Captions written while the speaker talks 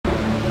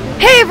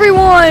Hey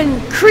everyone,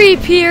 Creep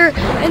here,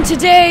 and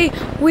today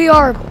we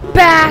are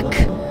back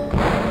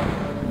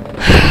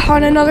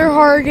on another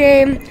horror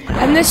game,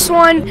 and this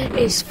one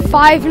is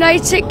Five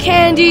Nights at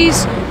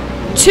Candy's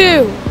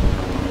 2.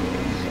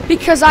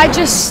 Because I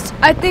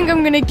think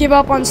I'm gonna give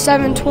up on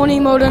 720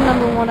 mode on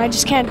number 1. I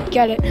just can't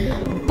get it.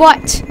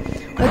 But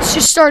let's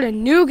just start a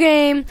new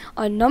game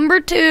on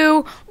number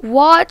 2.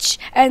 Watch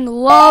and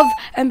love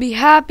and be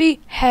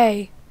happy.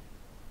 Hey,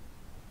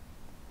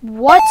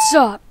 what's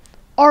up?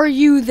 Are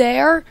you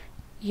there?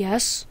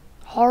 Yes.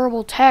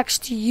 Horrible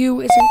text.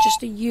 You isn't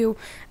just a you.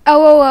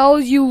 LOL,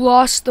 you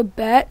lost the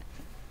bet.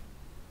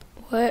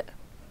 What?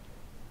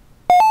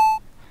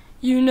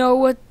 You know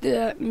what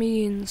that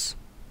means.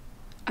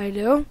 I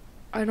do?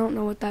 I don't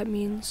know what that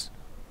means.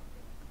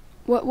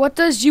 What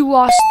does you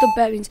lost the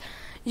bet means?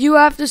 You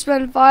have to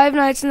spend 5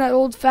 nights in that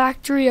old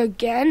factory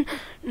again?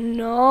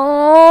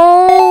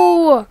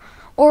 No!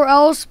 Or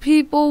else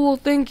people will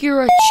think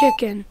you're a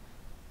chicken.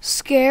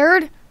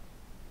 Scared?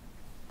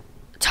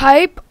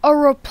 Type a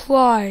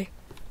reply.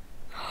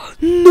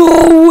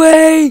 No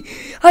way!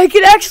 I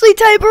can actually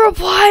type a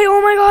reply!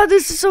 Oh my god,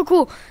 this is so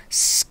cool.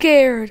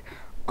 Scared.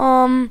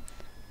 A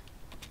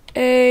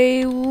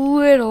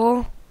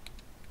little.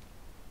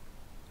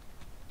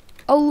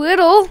 A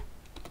little?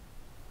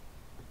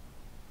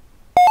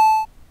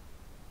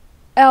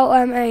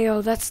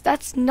 LMAO.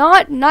 That's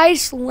not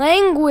nice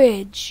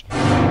language.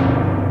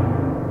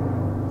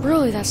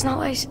 Really, that's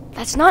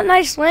not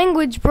nice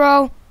language,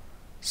 bro.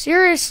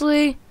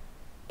 Seriously.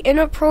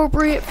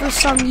 Inappropriate for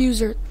some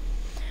user.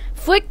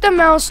 Flick the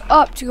mouse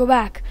up to go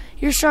back.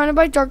 You're surrounded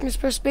by darkness.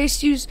 Press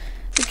space to use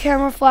the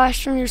camera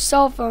flash from your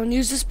cell phone.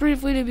 Use this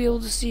briefly to be able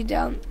to see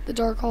down the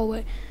dark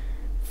hallway.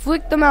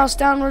 Flick the mouse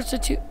downwards to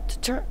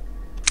turn.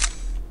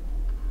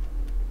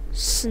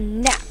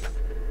 Snap.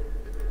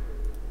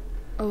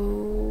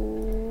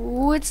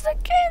 Oh, it's the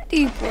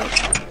candy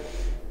place.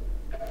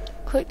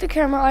 Click the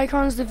camera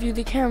icons to view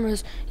the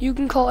cameras. You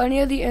can call any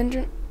of the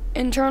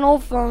internal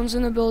phones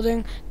in the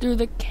building through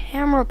the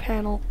camera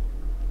panel.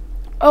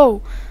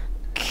 Oh,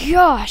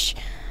 gosh.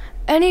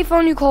 Any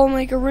phone you call will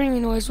make a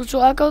ringing noise, which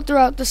will echo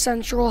throughout the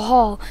central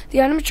hall. The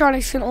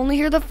animatronics can only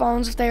hear the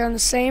phones if they are in the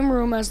same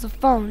room as the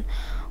phone,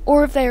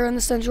 or if they are in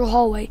the central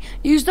hallway.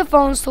 Use the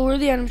phones to lure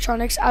the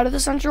animatronics out of the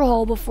central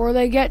hall before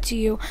they get to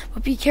you,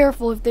 but be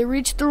careful. If they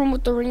reach the room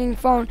with the ringing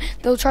phone,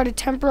 they'll try to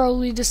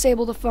temporarily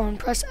disable the phone.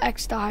 Press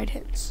X to hide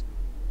hints.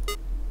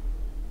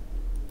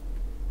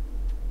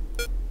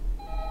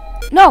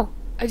 No!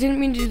 I didn't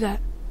mean to do that.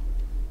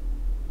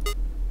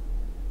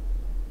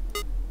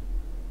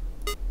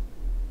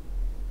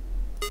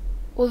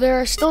 Well, there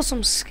are still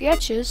some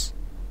sketches.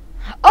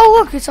 Oh,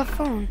 look, it's a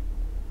phone.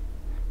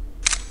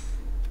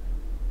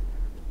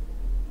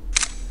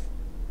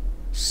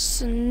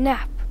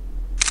 Snap.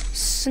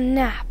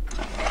 Snap.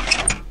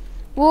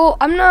 Well,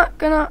 I'm not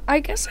gonna...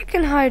 I guess I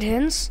can hide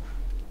hints.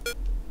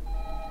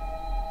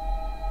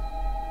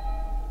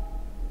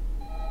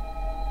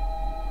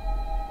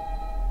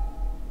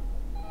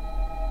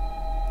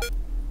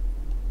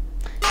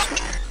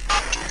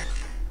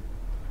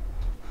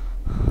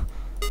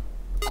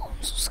 Oh,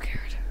 I'm so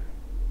scared.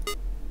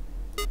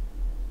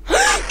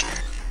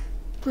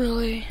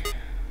 Really?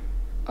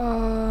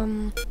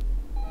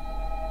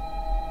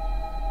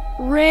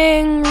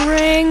 Ring,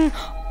 ring.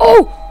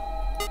 Oh!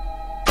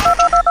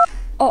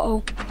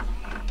 Uh-oh.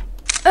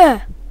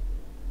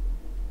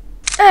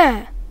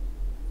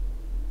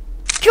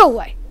 Go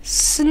away.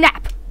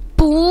 Snap.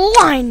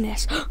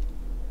 Blindness.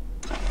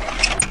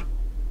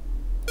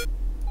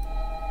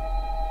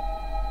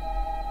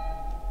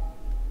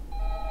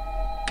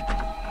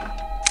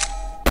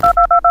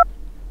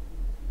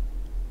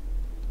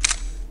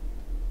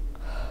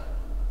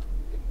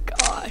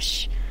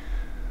 Gosh.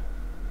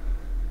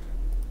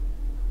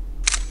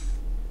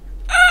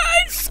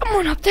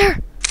 Someone up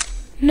there?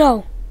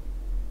 No.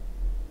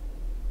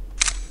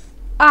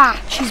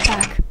 Ah, she's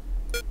back.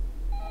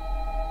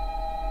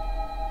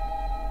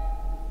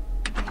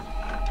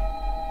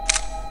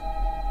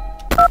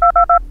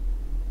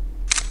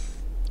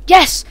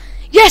 Yes!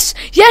 Yes!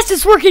 Yes,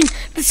 it's working!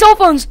 The cell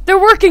phones, they're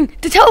working!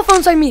 The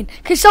telephones, I mean.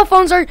 Because cell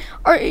phones are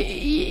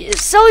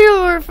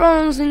cellular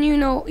phones, and you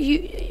know,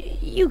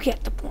 you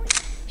get the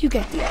point. You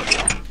get the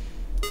idea.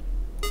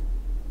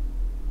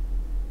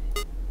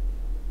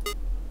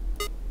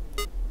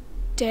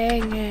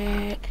 Dang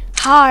it.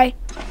 Hi.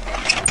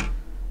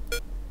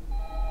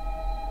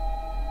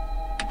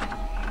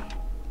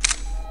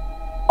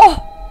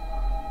 Oh!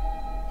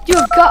 You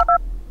got...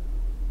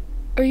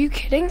 Are you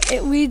kidding?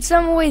 It leads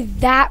them away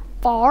that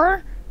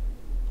far?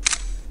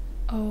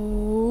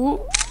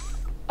 Oh.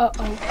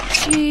 Uh-oh.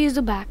 She's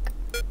back.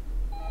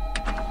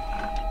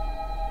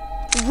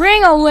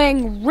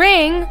 Ring-a-ling,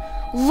 ring!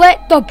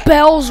 Let the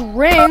bells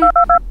ring!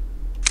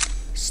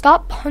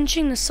 Stop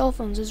punching the cell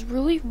phones. It's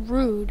really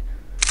rude.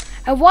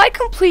 And why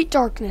complete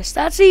darkness?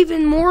 That's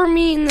even more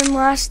mean than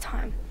last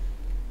time.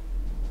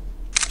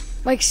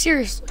 Like,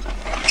 seriously.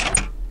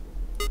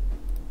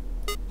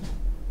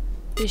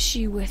 Is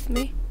she with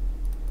me?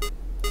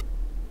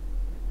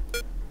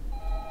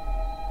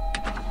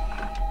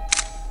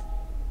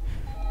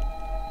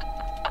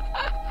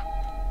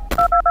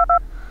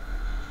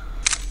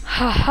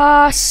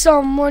 Ha,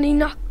 somebody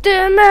knocked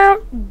him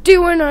out,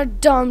 doing a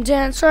dumb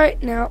dance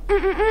right now.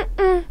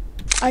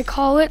 I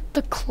call it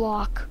the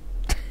clock.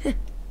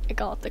 I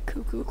call it the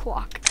cuckoo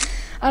clock.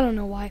 I don't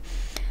know why.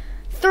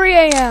 3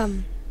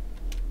 a.m.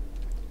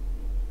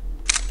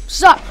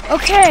 Stop.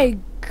 Okay,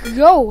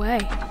 go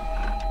away.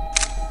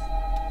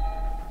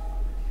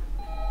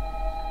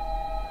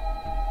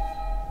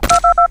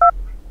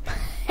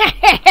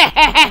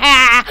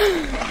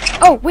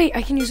 Oh, wait,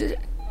 I can use it.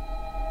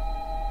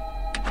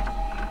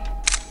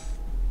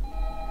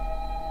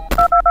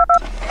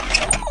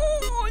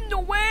 Oh, no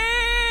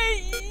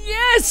way!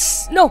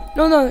 Yes! No,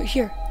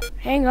 here.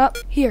 Hang up,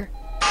 here.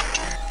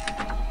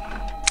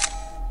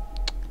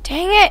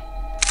 Dang it!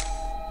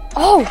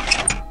 Oh!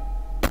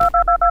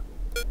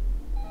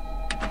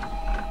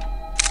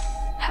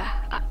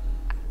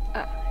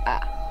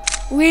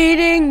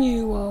 Leading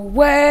you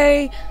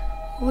away,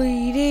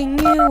 leading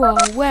you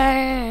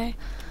away.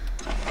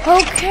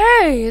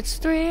 Okay, it's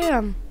 3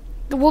 a.m.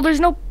 Well, there's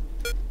no...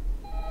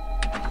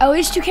 At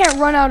least you can't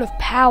run out of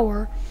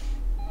power.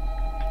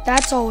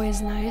 That's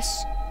always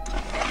nice.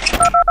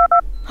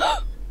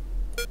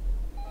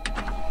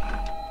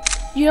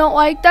 You don't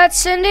like that,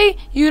 Cindy?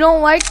 You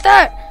don't like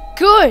that?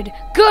 Good,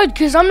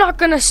 because I'm not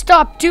going to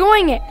stop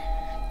doing it.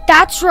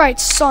 That's right,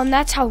 son.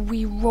 That's how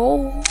we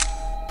roll.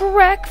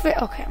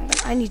 Breakfast. Okay,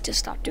 I need to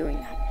stop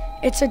doing that.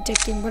 It's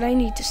addicting, but I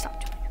need to stop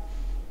doing it.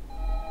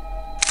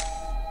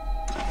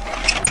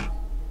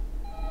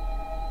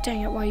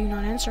 Dang it, why are you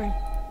not answering?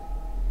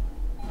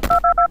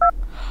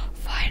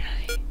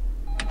 Finally.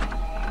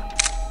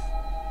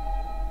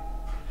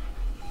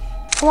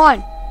 Come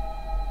on.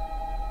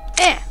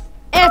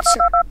 Answer.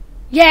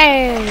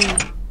 Yay.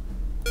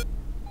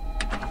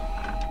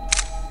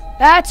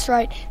 That's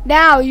right.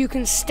 Now you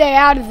can stay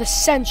out of the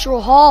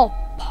central hall,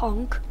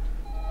 punk.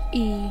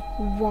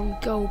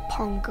 Wonko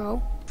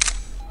punko.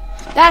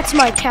 That's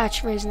my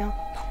catchphrase now.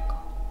 Punko.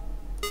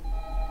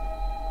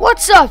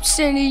 What's up,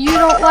 Cindy? You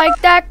don't like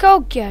that?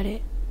 Go get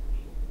it.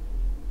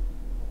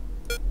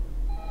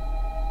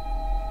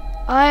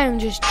 I am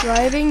just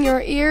driving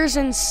your ears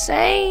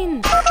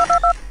insane.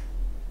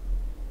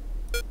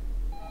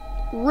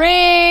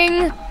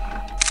 Ring.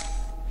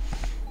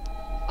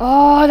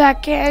 Oh,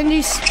 that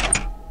candy's...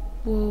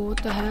 Whoa,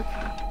 what the heck?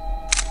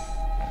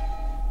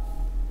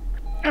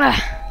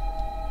 Ah.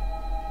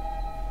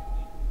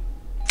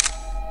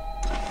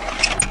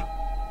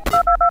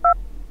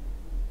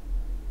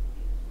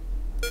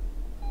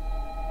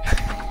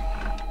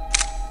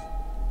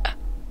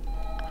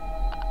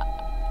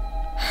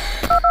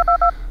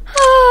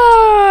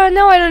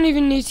 Now I don't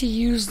even need to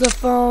use the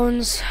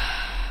phones,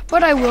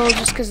 but I will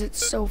just because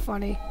it's so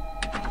funny.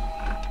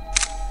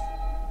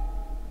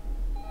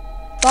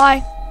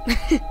 Bye.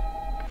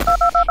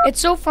 It's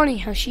so funny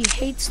how she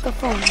hates the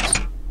phones.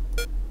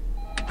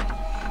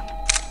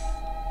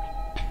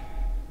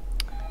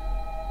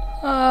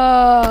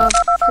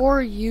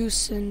 Poor you,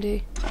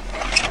 Cindy.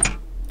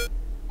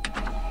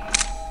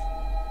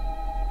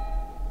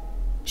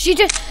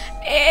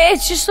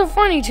 It's just so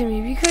funny to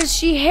me because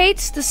she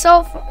hates the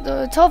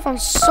telephone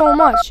so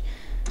much.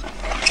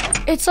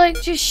 It's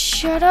like, just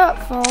shut up,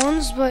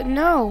 phones, but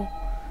no,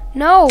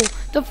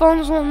 the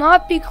phones will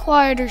not be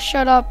quiet or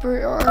shut up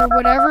or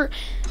whatever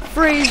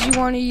phrase you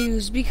want to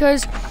use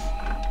because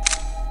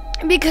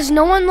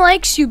no one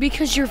likes you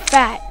because you're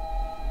fat.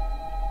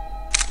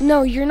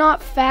 No, you're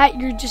not fat,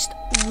 you're just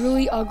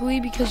really ugly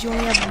because you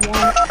only have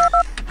one.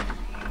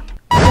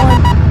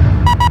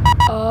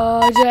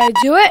 Did I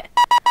do it?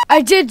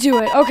 I did do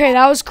it. Okay,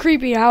 that was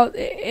creepy how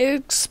it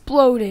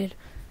exploded.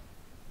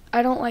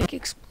 I don't like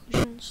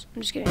explosions.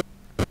 I'm just kidding.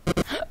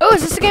 Oh,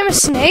 is this a game of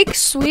Snake?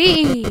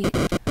 Sweet.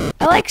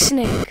 I like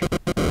Snake.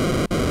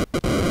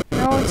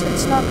 No,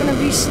 it's not gonna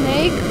be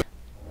Snake.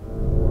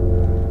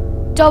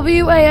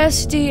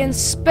 WASD and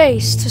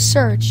space to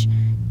search.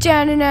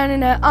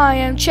 Da-na-na-na-na, I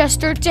am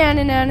Chester.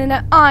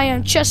 Da-na-na-na-na, I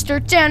am Chester.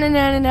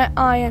 Da-na-na-na-na,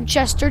 I am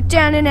Chester.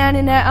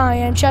 Da-na-na-na-na, I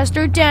am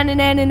Chester.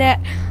 Da-na-na-na-na.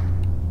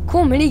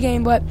 Cool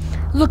minigame, but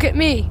look at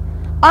me.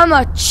 I'm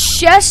a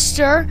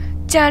Chester.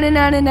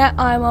 Da-na-na-na-na,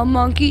 I'm a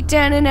monkey.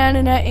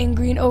 Da-na-na-na-na, in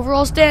green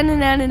overalls.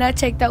 Da-na-na-na-na,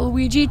 take that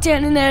Luigi.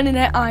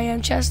 Da-na-na-na-na, I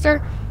am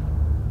Chester.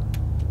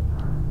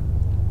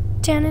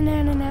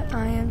 Da-na-na-na-na,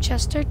 I am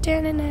Chester.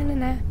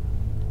 Da-na-na-na-na.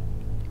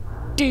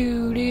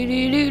 Do do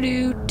do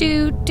do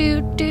do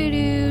do do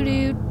do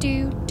do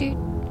do do.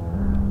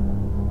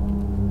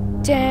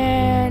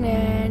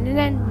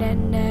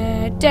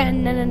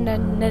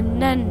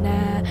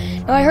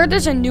 Now I heard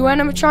there's a new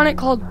animatronic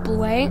called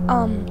Blank.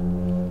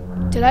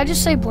 Did I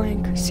just say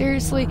blank?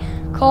 Seriously,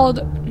 called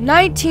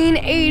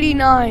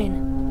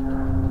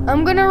 1989.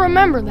 I'm gonna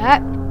remember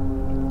that.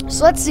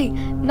 So let's see.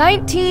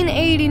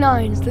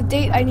 1989 is the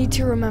date I need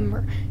to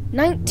remember.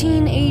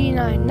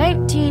 1989.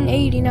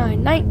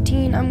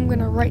 I'm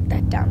gonna write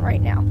that down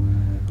right now.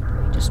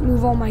 Just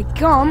move all my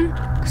gum,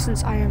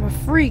 since I am a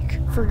freak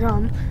for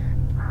gum.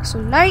 So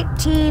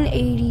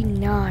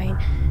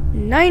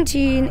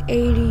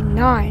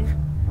 1989.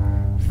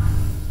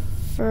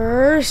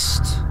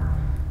 First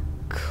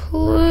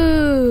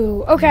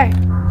clue. Okay.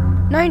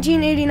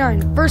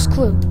 1989. First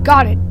clue.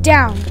 Got it.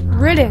 Down.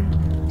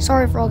 Written.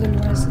 Sorry for all the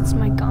noise. It's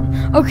my gum.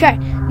 Okay.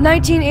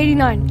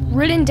 1989.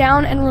 Written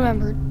down and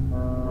remembered.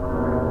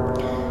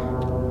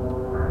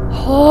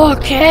 Oh,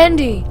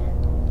 candy.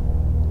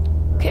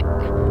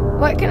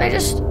 What can I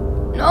just...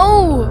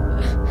 No.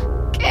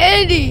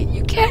 Candy.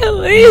 You can't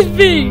leave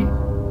me.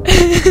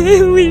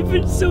 We've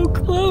been so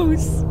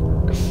close.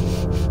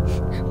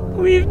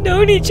 We've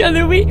known each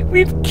other.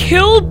 We've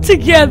killed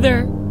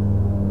together.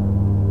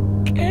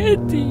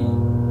 Candy.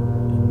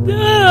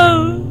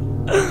 No.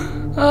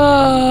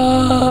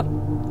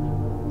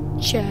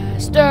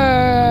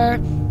 Chester.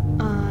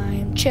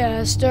 I'm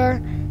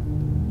Chester.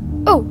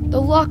 Oh, the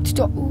locked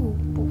door. Ooh,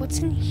 but what's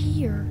in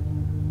here?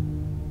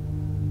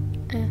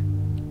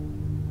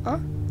 Huh?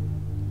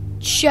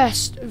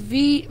 Chest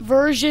V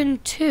version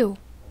 2.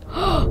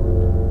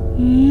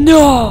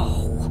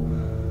 No!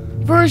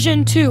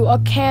 Version 2, a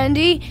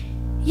candy?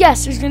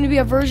 Yes, there's going to be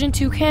a version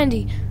 2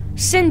 candy.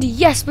 Cindy,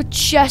 yes, but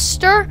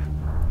Chester?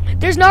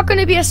 There's not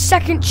going to be a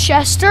second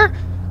Chester?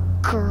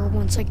 Girl,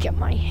 once I get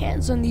my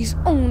hands on these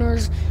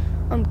owners,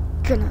 I'm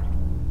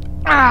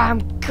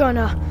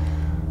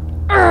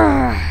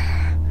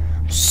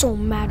so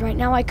mad right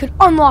now I could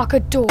unlock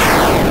a door.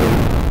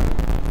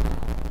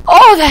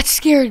 Oh, that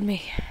scared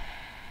me.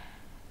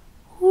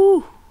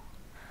 Whew.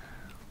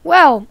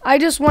 Well, I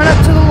just went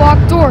up to the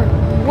locked door.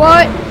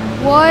 What?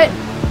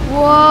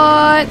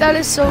 That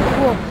is so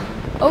cool.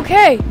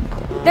 Okay,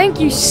 thank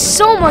you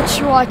so much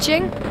for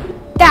watching.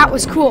 That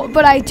was cool,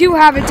 but I do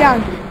have it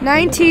down.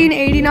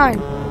 1989.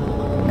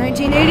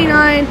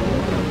 1989.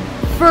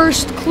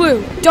 First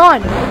clue.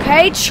 Done,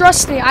 okay?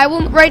 Trust me, I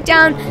will write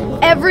down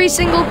every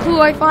single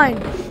clue I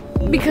find.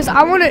 Because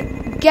I want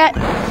to get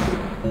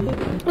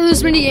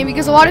this mini game,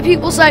 because a lot of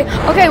people say,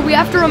 okay, we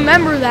have to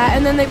remember that,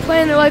 and then they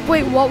play and they're like,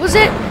 wait, what was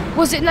it?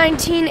 Was it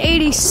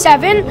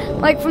 1987,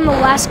 like from the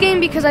last game?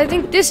 Because I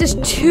think this is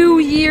 2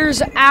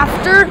 years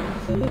after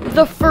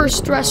the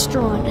first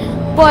restaurant.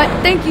 But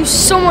thank you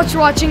so much for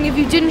watching. If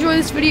you did enjoy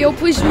this video,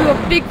 please do a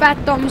big fat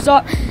thumbs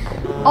up.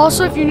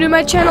 Also, if you're new to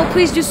my channel,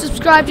 please do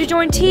subscribe to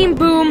join Team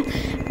Boom.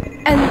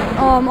 And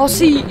I'll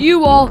see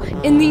you all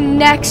in the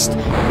next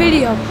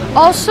video.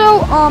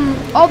 Also,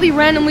 I'll be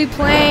randomly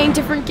playing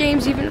different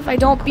games even if I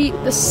don't beat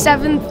the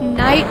 7th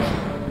night,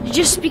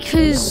 just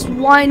because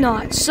why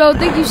not? So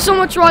thank you so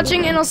much for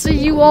watching, and I'll see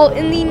you all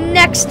in the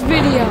next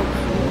video.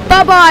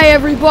 Bye bye,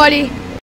 everybody.